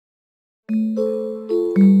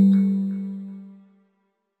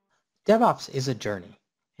DevOps is a journey,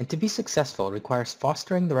 and to be successful requires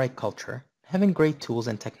fostering the right culture, having great tools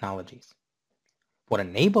and technologies. What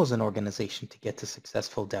enables an organization to get to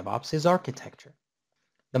successful DevOps is architecture.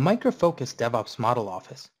 The micro-focused DevOps model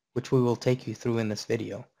office, which we will take you through in this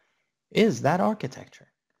video, is that architecture.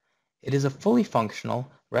 It is a fully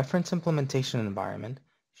functional reference implementation environment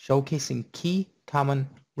showcasing key, common,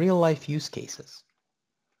 real-life use cases.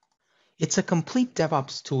 It's a complete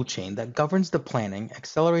DevOps toolchain that governs the planning,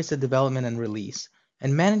 accelerates the development and release,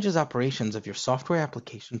 and manages operations of your software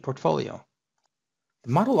application portfolio.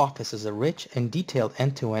 The Model Office is a rich and detailed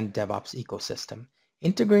end-to-end DevOps ecosystem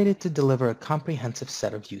integrated to deliver a comprehensive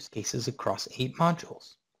set of use cases across 8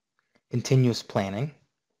 modules: continuous planning,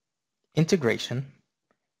 integration,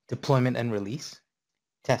 deployment and release,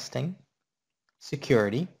 testing,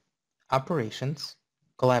 security, operations,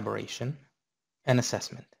 collaboration, and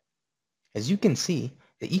assessment. As you can see,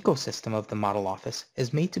 the ecosystem of the Model Office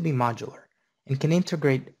is made to be modular and can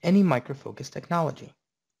integrate any micro-focus technology.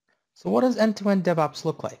 So what does end-to-end DevOps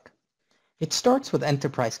look like? It starts with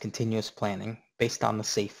enterprise continuous planning based on the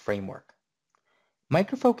SAFe framework.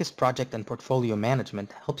 Micro-focus project and portfolio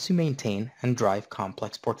management helps you maintain and drive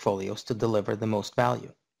complex portfolios to deliver the most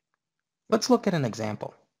value. Let's look at an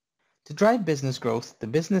example. To drive business growth, the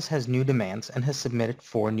business has new demands and has submitted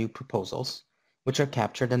 4 new proposals, which are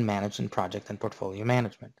captured and managed in project and portfolio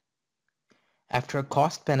management. After a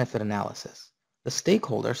cost-benefit analysis, the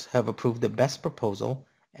stakeholders have approved the best proposal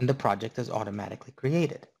and the project is automatically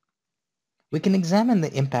created. We can examine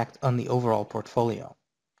the impact on the overall portfolio,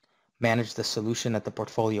 manage the solution at the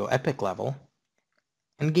portfolio epic level,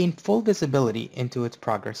 and gain full visibility into its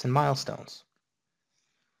progress and milestones.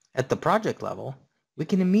 At the project level, we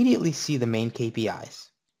can immediately see the main KPIs.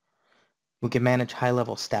 We can manage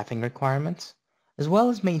high-level staffing requirements, as well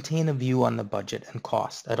as maintain a view on the budget and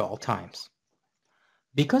cost at all times.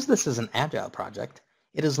 Because this is an Agile project,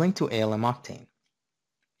 it is linked to ALM Octane.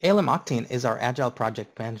 ALM Octane is our Agile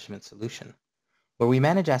project management solution, where we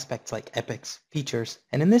manage aspects like epics, features,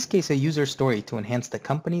 and in this case a user story to enhance the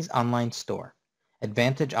company's online store,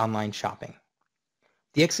 Advantage Online Shopping.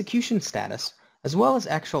 The execution status, as well as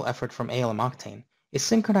actual effort from ALM Octane, is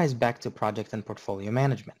synchronized back to project and portfolio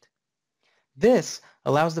management. This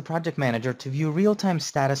allows the project manager to view real-time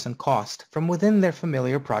status and cost from within their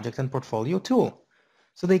familiar project and portfolio tool,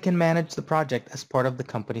 so they can manage the project as part of the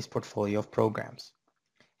company's portfolio of programs.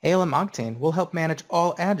 ALM Octane will help manage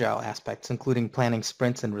all Agile aspects, including planning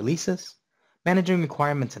sprints and releases, managing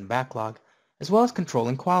requirements and backlog, as well as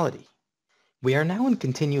controlling quality. We are now in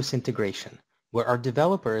continuous integration, where our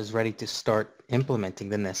developer is ready to start implementing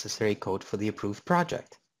the necessary code for the approved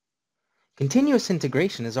project. Continuous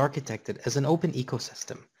integration is architected as an open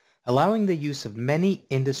ecosystem, allowing the use of many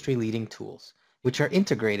industry-leading tools, which are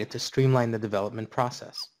integrated to streamline the development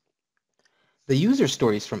process. The user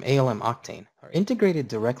stories from ALM Octane are integrated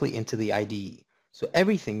directly into the IDE, so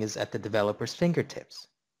everything is at the developer's fingertips.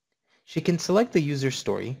 She can select the user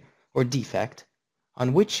story or defect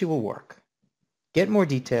on which she will work, get more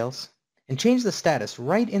details, and change the status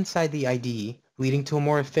right inside the IDE, leading to a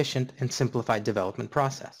more efficient and simplified development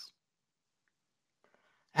process.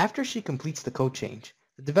 After she completes the code change,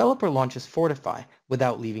 the developer launches Fortify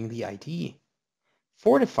without leaving the IDE.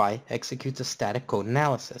 Fortify executes a static code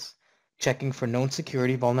analysis, checking for known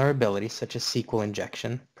security vulnerabilities such as SQL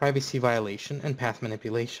injection, privacy violation, and path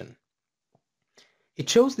manipulation. It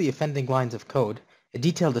shows the offending lines of code, a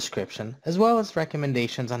detailed description, as well as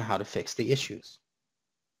recommendations on how to fix the issues.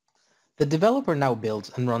 The developer now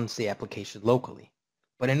builds and runs the application locally,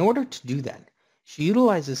 but in order to do that, she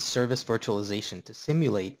utilizes service virtualization to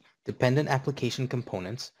simulate dependent application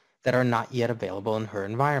components that are not yet available in her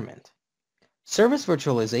environment. Service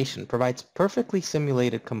virtualization provides perfectly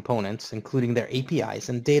simulated components, including their APIs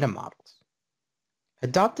and data models.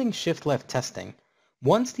 Adopting shift-left testing,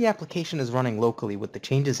 once the application is running locally with the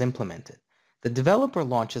changes implemented, the developer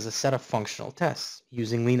launches a set of functional tests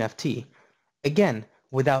using LeanFT, again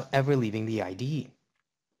without ever leaving the IDE.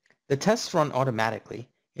 The tests run automatically,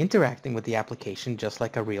 interacting with the application just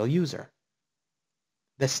like a real user.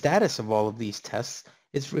 The status of all of these tests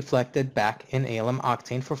is reflected back in ALM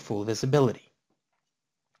Octane for full visibility.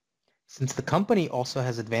 Since the company also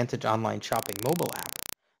has Advantage Online Shopping mobile app,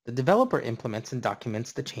 the developer implements and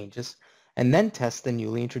documents the changes and then tests the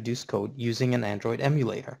newly introduced code using an Android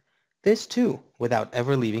emulator, this too without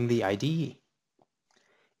ever leaving the IDE.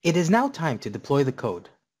 It is now time to deploy the code.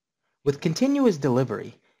 With continuous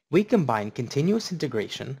delivery, we combine continuous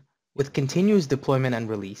integration with continuous deployment and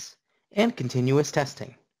release, and continuous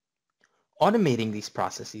testing. Automating these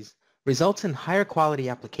processes results in higher quality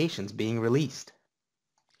applications being released.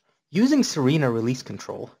 Using Serena Release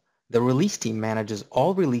Control, The release team manages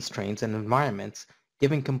all release trains and environments,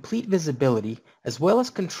 giving complete visibility as well as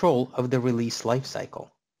control of the release lifecycle.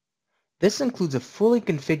 This includes a fully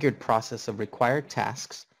configured process of required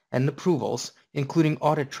tasks and approvals, including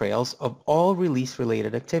audit trails of all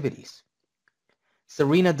release-related activities.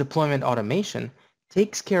 Serena Deployment Automation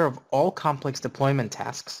takes care of all complex deployment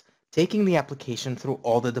tasks, taking the application through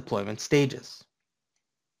all the deployment stages.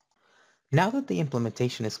 Now that the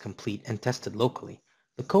implementation is complete and tested locally,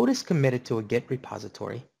 the code is committed to a Git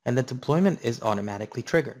repository and the deployment is automatically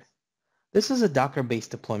triggered. This is a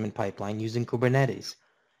Docker-based deployment pipeline using Kubernetes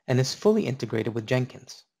and is fully integrated with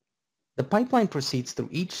Jenkins. The pipeline proceeds through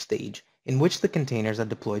each stage in which the containers are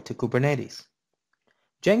deployed to Kubernetes.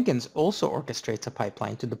 Jenkins also orchestrates a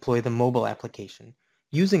pipeline to deploy the mobile application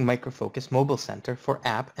using Micro Focus Mobile Center for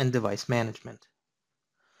app and device management.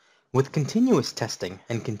 With continuous testing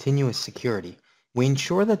and continuous security, we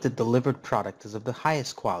ensure that the delivered product is of the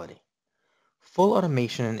highest quality. Full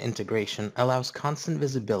automation and integration allows constant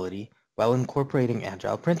visibility while incorporating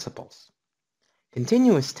agile principles.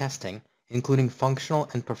 Continuous testing, including functional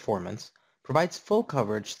and performance, provides full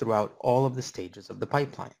coverage throughout all of the stages of the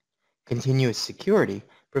pipeline. Continuous security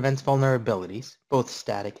prevents vulnerabilities, both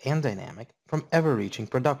static and dynamic, from ever reaching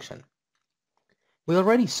production. We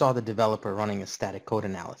already saw the developer running a static code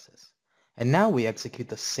analysis, and now we execute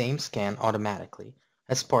the same scan automatically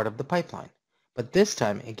as part of the pipeline, but this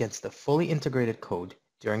time against the fully integrated code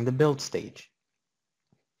during the build stage.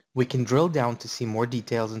 We can drill down to see more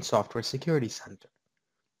details in Software Security Center.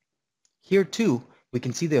 Here too, we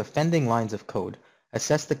can see the offending lines of code,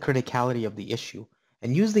 assess the criticality of the issue,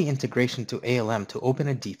 and use the integration to ALM to open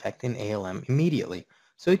a defect in ALM immediately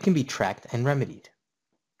so it can be tracked and remedied.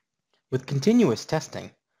 With continuous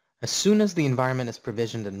testing, as soon as the environment is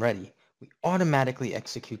provisioned and ready, we automatically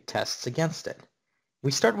execute tests against it.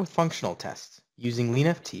 We start with functional tests using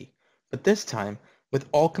LeanFT, but this time with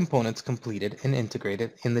all components completed and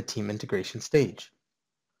integrated in the team integration stage.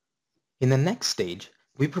 In the next stage,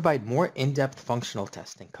 we provide more in-depth functional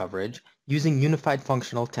testing coverage using Unified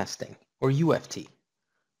Functional Testing, or UFT.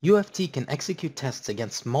 UFT can execute tests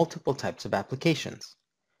against multiple types of applications.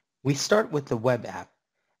 We start with the web app,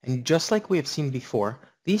 and just like we have seen before,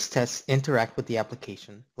 these tests interact with the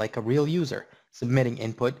application like a real user, submitting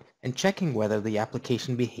input and checking whether the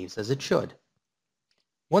application behaves as it should.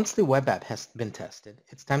 Once the web app has been tested,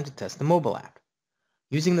 it's time to test the mobile app.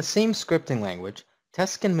 Using the same scripting language,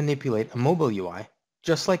 tests can manipulate a mobile UI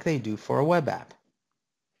just like they do for a web app.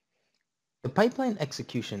 The pipeline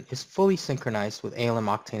execution is fully synchronized with ALM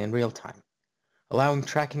Octane in real time, allowing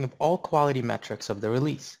tracking of all quality metrics of the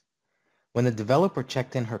release. When the developer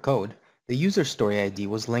checked in her code, the user story ID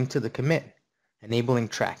was linked to the commit, enabling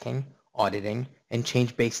tracking, auditing, and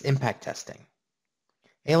change-based impact testing.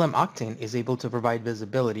 ALM Octane is able to provide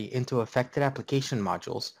visibility into affected application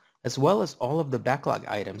modules, as well as all of the backlog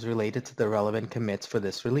items related to the relevant commits for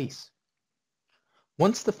this release.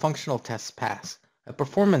 Once the functional tests pass, a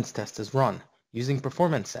performance test is run using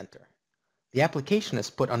Performance Center. The application is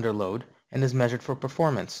put under load and is measured for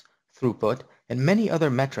performance, throughput, and many other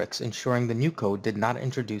metrics ensuring the new code did not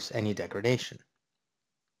introduce any degradation.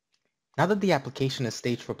 Now that the application is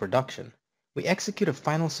staged for production, we execute a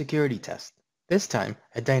final security test, this time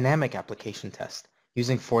a dynamic application test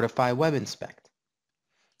using Fortify Web Inspect.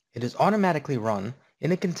 It is automatically run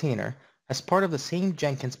in a container as part of the same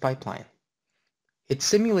Jenkins pipeline. It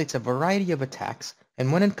simulates a variety of attacks,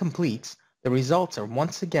 and when it completes, the results are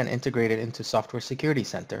once again integrated into Software Security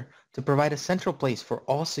Center to provide a central place for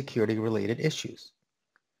all security-related issues.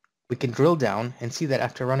 We can drill down and see that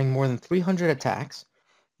after running more than 300 attacks,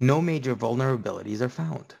 no major vulnerabilities are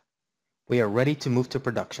found. We are ready to move to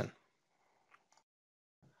production.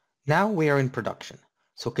 Now we are in production,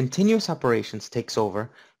 so continuous operations takes over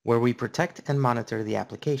where we protect and monitor the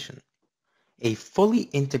application. A fully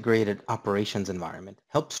integrated operations environment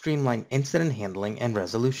helps streamline incident handling and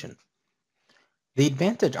resolution. The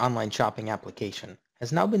Advantage online shopping application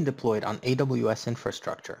has now been deployed on AWS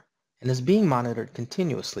infrastructure and is being monitored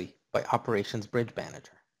continuously by Operations Bridge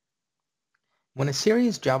Manager. When a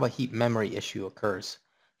serious Java heap memory issue occurs,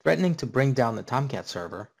 threatening to bring down the Tomcat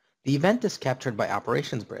server, the event is captured by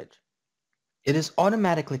Operations Bridge. It is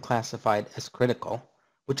automatically classified as critical,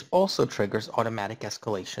 which also triggers automatic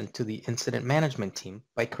escalation to the incident management team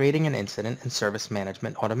by creating an incident and service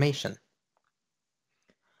management automation.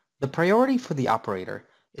 The priority for the operator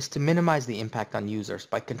is to minimize the impact on users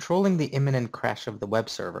by controlling the imminent crash of the web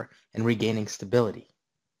server and regaining stability.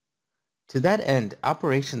 To that end,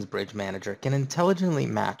 Operations Bridge Manager can intelligently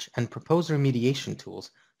match and propose remediation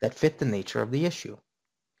tools that fit the nature of the issue.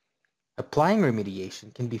 Applying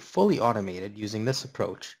remediation can be fully automated using this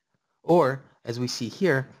approach, or, as we see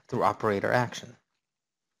here, through operator action.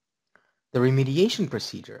 The remediation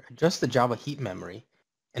procedure adjusts the Java heap memory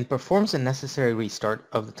and performs a necessary restart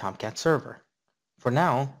of the Tomcat server. For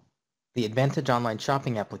now, the Advantage Online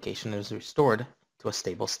Shopping application is restored to a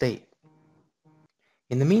stable state.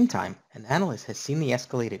 In the meantime, an analyst has seen the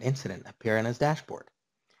escalated incident appear in his dashboard.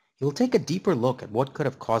 He will take a deeper look at what could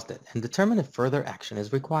have caused it and determine if further action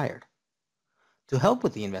is required. To help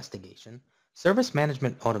with the investigation, Service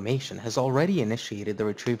Management Automation has already initiated the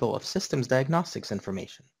retrieval of systems diagnostics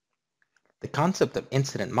information. The concept of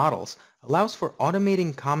incident models allows for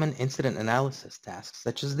automating common incident analysis tasks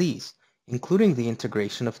such as these, including the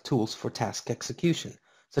integration of tools for task execution,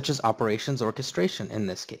 such as operations orchestration in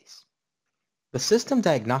this case. The system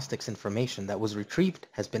diagnostics information that was retrieved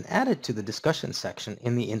has been added to the discussion section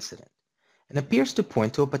in the incident and appears to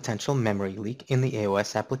point to a potential memory leak in the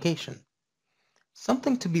AOS application,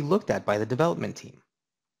 something to be looked at by the development team.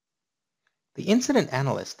 The incident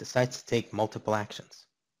analyst decides to take multiple actions.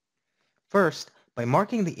 First, by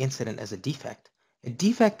marking the incident as a defect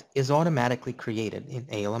is automatically created in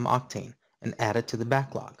ALM Octane and added to the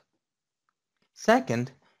backlog.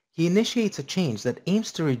 Second, he initiates a change that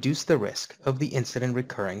aims to reduce the risk of the incident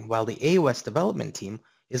recurring while the AOS development team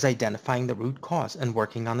is identifying the root cause and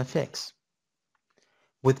working on the fix.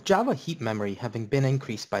 With Java heap memory having been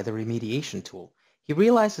increased by the remediation tool, he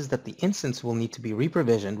realizes that the instance will need to be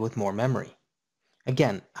reprovisioned with more memory.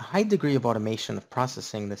 Again, a high degree of automation of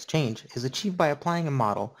processing this change is achieved by applying a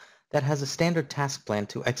model that has a standard task plan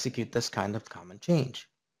to execute this kind of common change.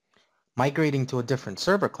 Migrating to a different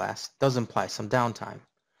server class does imply some downtime.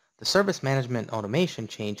 The Service Management Automation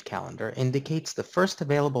change calendar indicates the first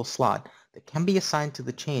available slot that can be assigned to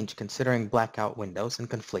the change considering blackout windows and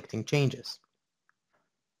conflicting changes.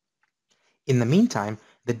 In the meantime,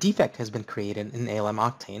 the defect has been created in ALM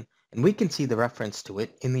Octane, and we can see the reference to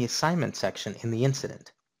it in the assignment section in the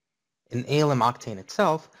incident. In ALM Octane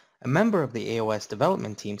itself, a member of the AOS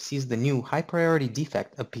development team sees the new high-priority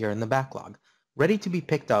defect appear in the backlog, ready to be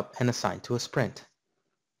picked up and assigned to a sprint.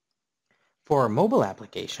 For our mobile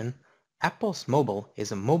application, AppPulse Mobile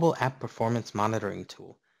is a mobile app performance monitoring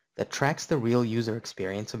tool that tracks the real user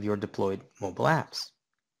experience of your deployed mobile apps.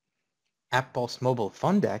 AppPulse Mobile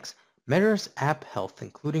Fundex measures app health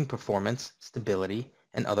including performance, stability,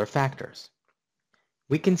 and other factors.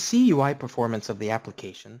 We can see UI performance of the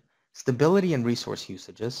application, stability and resource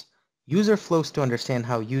usages, user flows to understand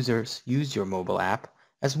how users use your mobile app,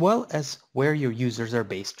 as well as where your users are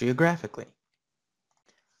based geographically.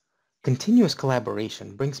 Continuous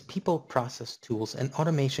collaboration brings people, process, tools, and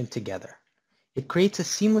automation together. It creates a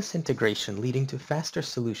seamless integration leading to faster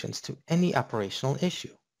solutions to any operational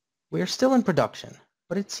issue. We are still in production,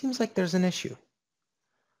 but it seems like there's an issue.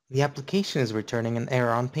 The application is returning an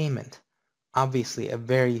error on payment, obviously a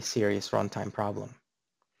very serious runtime problem.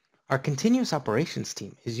 Our continuous operations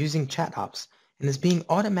team is using ChatOps and is being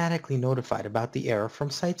automatically notified about the error from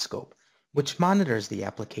SiteScope, which monitors the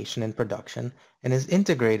application in production and is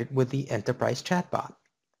integrated with the enterprise chatbot.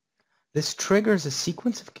 This triggers a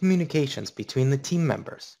sequence of communications between the team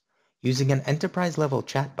members. Using an enterprise-level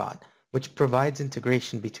chatbot, which provides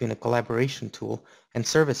integration between a collaboration tool and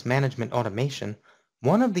service management automation,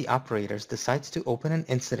 one of the operators decides to open an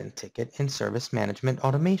incident ticket in Service Management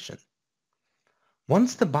Automation.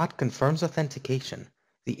 Once the bot confirms authentication,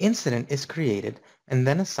 the incident is created and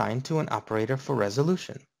then assigned to an operator for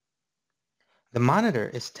resolution. The monitor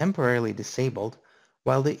is temporarily disabled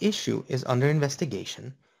while the issue is under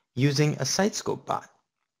investigation using a SiteScope bot.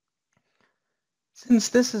 Since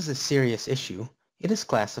this is a serious issue, it is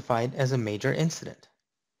classified as a major incident,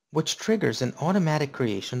 which triggers an automatic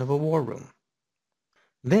creation of a war room.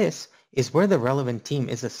 This is where the relevant team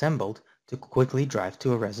is assembled to quickly drive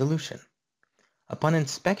to a resolution. Upon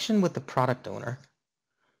inspection with the product owner,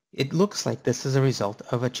 it looks like this is a result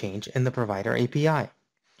of a change in the provider API.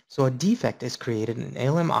 So a defect is created in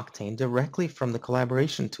ALM Octane directly from the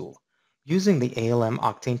collaboration tool using the ALM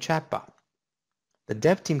Octane chatbot. The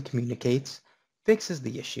dev team communicates, fixes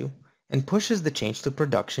the issue, and pushes the change to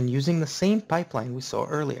production using the same pipeline we saw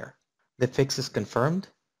earlier. The fix is confirmed,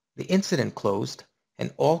 the incident closed,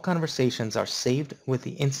 and all conversations are saved with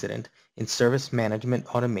the incident in Service Management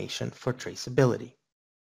Automation for traceability.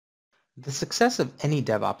 The success of any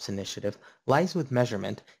DevOps initiative lies with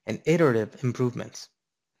measurement and iterative improvements.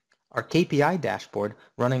 Our KPI dashboard,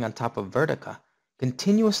 running on top of Vertica,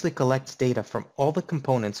 continuously collects data from all the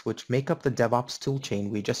components which make up the DevOps toolchain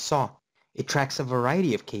we just saw. It tracks a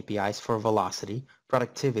variety of KPIs for velocity,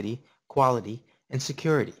 productivity, quality, and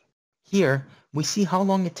security. Here, we see how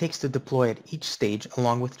long it takes to deploy at each stage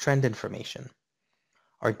along with trend information.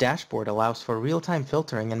 Our dashboard allows for real-time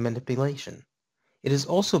filtering and manipulation. It is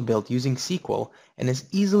also built using SQL and is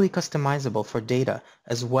easily customizable for data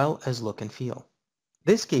as well as look and feel.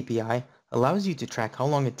 This KPI allows you to track how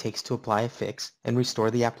long it takes to apply a fix and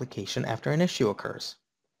restore the application after an issue occurs.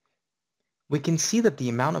 We can see that the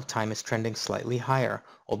amount of time is trending slightly higher,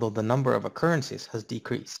 although the number of occurrences has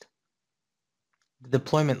decreased. The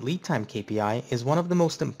deployment lead time KPI is one of the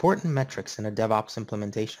most important metrics in a DevOps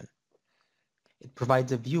implementation. It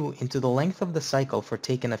provides a view into the length of the cycle for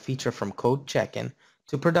taking a feature from code check-in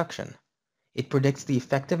to production. It predicts the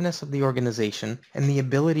effectiveness of the organization and the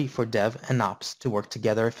ability for dev and ops to work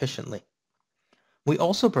together efficiently. We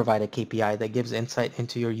also provide a KPI that gives insight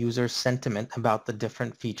into your users' sentiment about the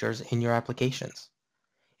different features in your applications.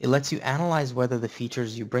 It lets you analyze whether the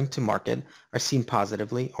features you bring to market are seen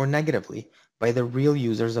positively or negatively by the real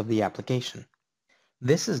users of the application.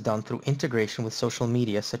 This is done through integration with social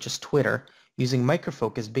media such as Twitter, using Micro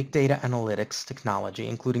Focus big data analytics technology,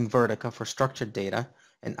 including Vertica for structured data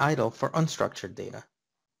and IDLE for unstructured data.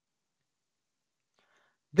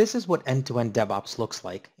 This is what end-to-end DevOps looks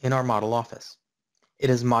like in our model office. It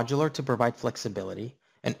is modular to provide flexibility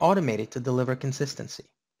and automated to deliver consistency.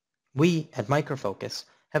 We, at Micro Focus,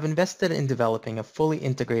 have invested in developing a fully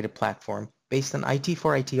integrated platform based on IT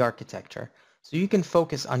for IT architecture so you can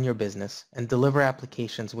focus on your business and deliver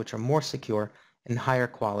applications which are more secure and higher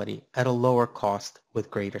quality at a lower cost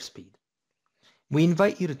with greater speed. We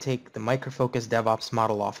invite you to take the Micro Focus DevOps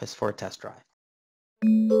Model Office for a test drive.